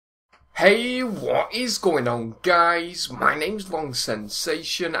Hey, what is going on, guys? My name's Long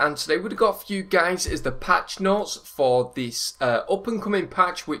Sensation, and today what I've got for you guys is the patch notes for this up and coming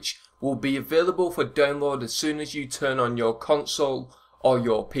patch, which will be available for download as soon as you turn on your console or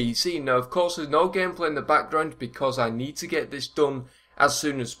your PC. Now, of course, there's no gameplay in the background because I need to get this done as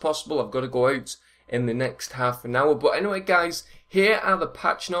soon as possible. I've got to go out in the next half an hour. But anyway, guys, here are the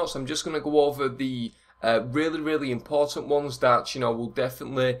patch notes. I'm just going to go over the really important ones that, will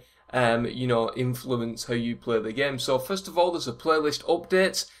definitely influence how you play the game. So first of all, there's a playlist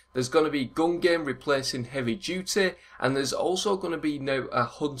update. There's going to be gun game replacing heavy duty, and there's also going to be now a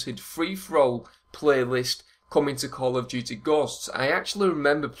hunted free-for-all playlist coming to Call of Duty Ghosts. I actually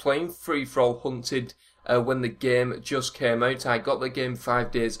remember playing free-for-all hunted when the game just came out. I got the game 5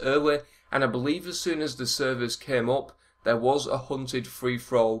 days early, and I believe as soon as the servers came up, there was a hunted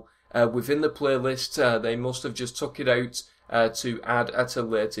free-for-all within the playlist. They must have just took it out to add at a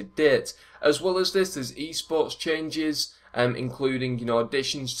later date. As well as this, there's esports changes, including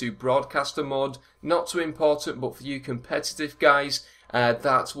additions to broadcaster mode. Not too important, but for you competitive guys,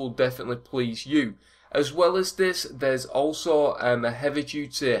 that will definitely please you. As well as this, there's also a heavy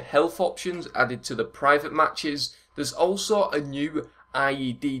duty health options added to the private matches. There's also a new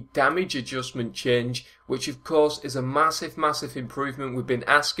IED damage adjustment change, which of course is a massive improvement. We've been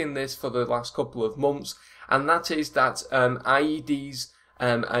asking this for the last couple of months, and that is that IEDs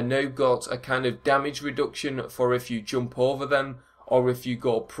are now got a kind of damage reduction for if you jump over them or if you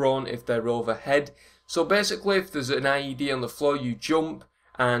go prone if they're overhead. So basically, if there's an IED on the floor, you jump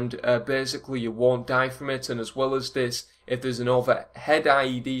and basically you won't die from it. And as well as this, if there's an overhead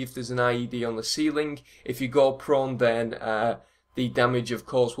IED, if there's an IED on the ceiling, if you go prone, then the damage, of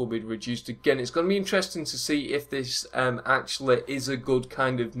course, will be reduced again. It's going to be interesting to see if this actually is a good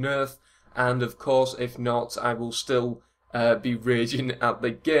kind of nerf, and of course, if not, I will still be raging at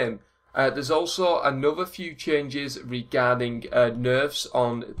the game. There's also another few changes regarding nerfs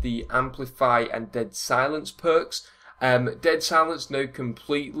on the Amplify and Dead Silence perks. Dead Silence now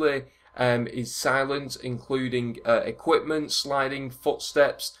completely is silent, including equipment, sliding,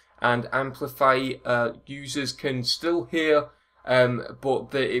 footsteps, and Amplify users can still hear,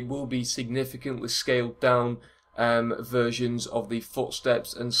 but it will be significantly scaled down versions of the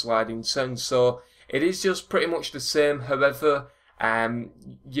footsteps and sliding sound. So it is just pretty much the same. However,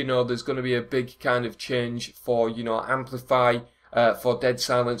 there's going to be a big kind of change for Amplify, for Dead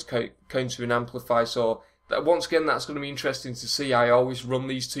Silence countering Amplify. So once again, that's going to be interesting to see. I always run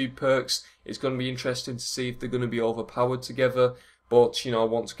these two perks. It's going to be interesting to see if they're going to be overpowered together. But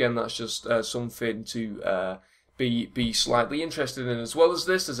once again, that's just something to be slightly interested in. As well as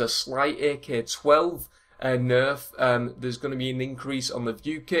this, there's a slight Ak12 nerf. There's going to be an increase on the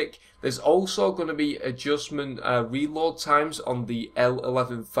view kick. There's also going to be adjustment reload times on the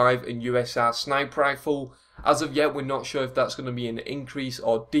L11.5 and USR sniper rifle. As of yet, we're not sure if that's going to be an increase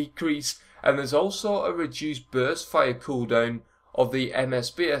or decrease. And there's also a reduced burst fire cooldown of the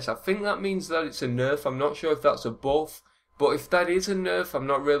MSBS. I think that means that it's a nerf. I'm not sure if that's a buff. But if that is a nerf, I'm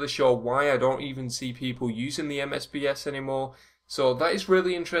not really sure why. I don't even see people using the MSBS anymore. So that is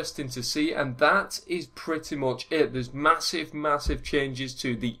really interesting to see, and that is pretty much it. There's massive changes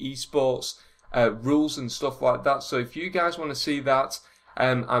to the esports rules and stuff like that. So if you guys want to see that,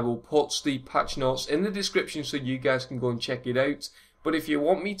 I will put the patch notes in the description so you guys can go and check it out. But if you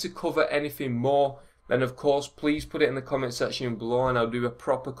want me to cover anything more, then of course please put it in the comment section below, and I'll do a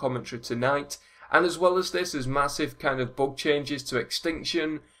proper commentary tonight. And as well as this, there's massive kind of bug changes to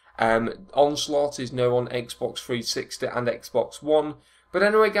Extinction. Onslaught is now on Xbox 360 and Xbox One. But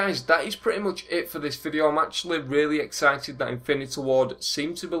anyway, guys, that is pretty much it for this video. I'm actually really excited that Infinity Ward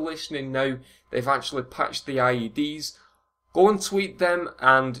seem to be listening now. They've actually patched the IEDs. Go and tweet them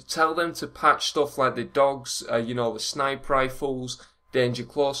and tell them to patch stuff like the dogs, the sniper rifles, danger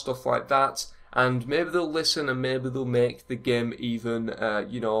close, stuff like that. And maybe they'll listen, and maybe they'll make the game even,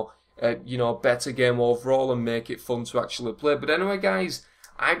 a better game overall and make it fun to actually play. But anyway, guys,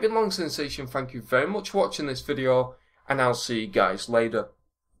 I've been Long Sensation. Thank you very much for watching this video, and I'll see you guys later.